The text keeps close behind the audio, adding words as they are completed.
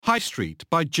High Street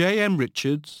by J.M.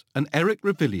 Richards and Eric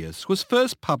Revilius was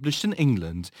first published in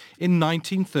England in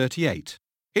 1938.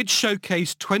 It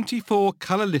showcased 24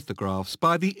 colour lithographs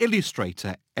by the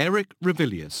illustrator Eric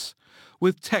Revilius,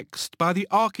 with text by the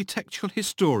architectural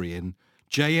historian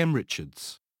J.M.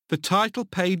 Richards. The title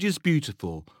page is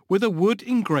beautiful, with a wood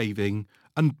engraving,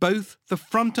 and both the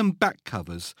front and back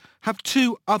covers have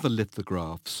two other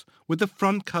lithographs, with the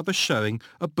front cover showing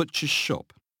a butcher's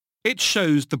shop. It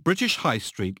shows the British High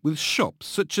Street with shops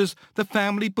such as the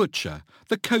Family Butcher,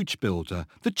 the Coach Builder,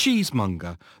 the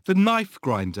Cheesemonger, the Knife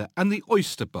Grinder and the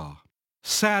Oyster Bar.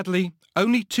 Sadly,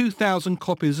 only 2,000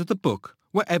 copies of the book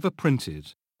were ever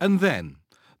printed, and then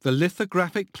the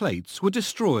lithographic plates were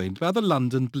destroyed by the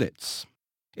London Blitz.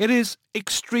 It is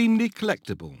extremely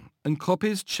collectible, and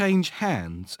copies change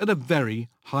hands at a very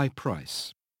high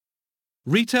price.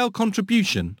 Retail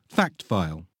contribution fact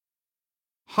file.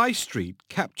 High Street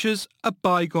captures a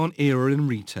bygone era in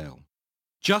retail,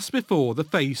 just before the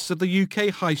face of the UK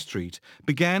High Street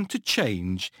began to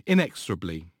change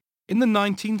inexorably. In the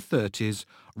 1930s,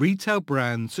 retail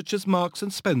brands such as Marks &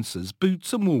 Spencer's,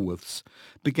 Boots and Woolworths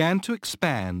began to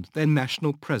expand their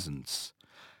national presence,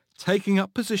 taking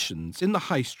up positions in the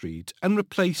High Street and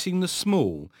replacing the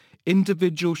small,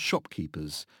 individual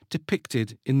shopkeepers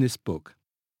depicted in this book.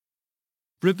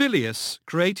 Revilius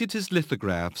created his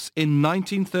lithographs in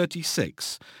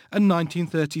 1936 and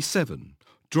 1937,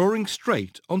 drawing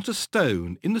straight onto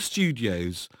stone in the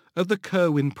studios of the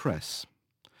Kirwin Press.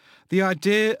 The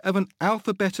idea of an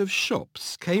alphabet of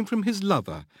shops came from his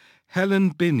lover,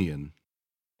 Helen Binion.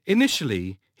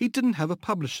 Initially, he didn't have a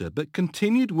publisher but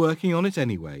continued working on it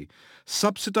anyway,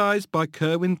 subsidised by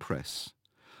Kirwin Press.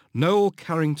 Noel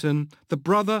Carrington, the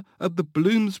brother of the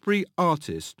Bloomsbury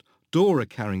artist Dora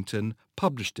Carrington,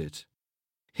 published it.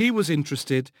 He was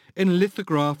interested in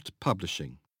lithographed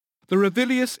publishing. The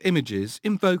Revilius images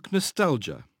invoke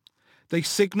nostalgia. They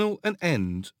signal an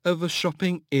end of a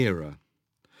shopping era.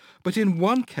 But in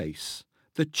one case,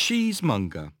 the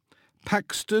Cheesemonger,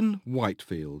 Paxton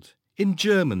Whitefield, in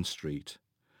Jermyn Street,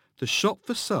 the shop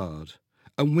facade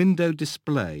and window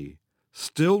display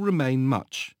still remain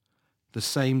much the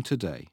same today.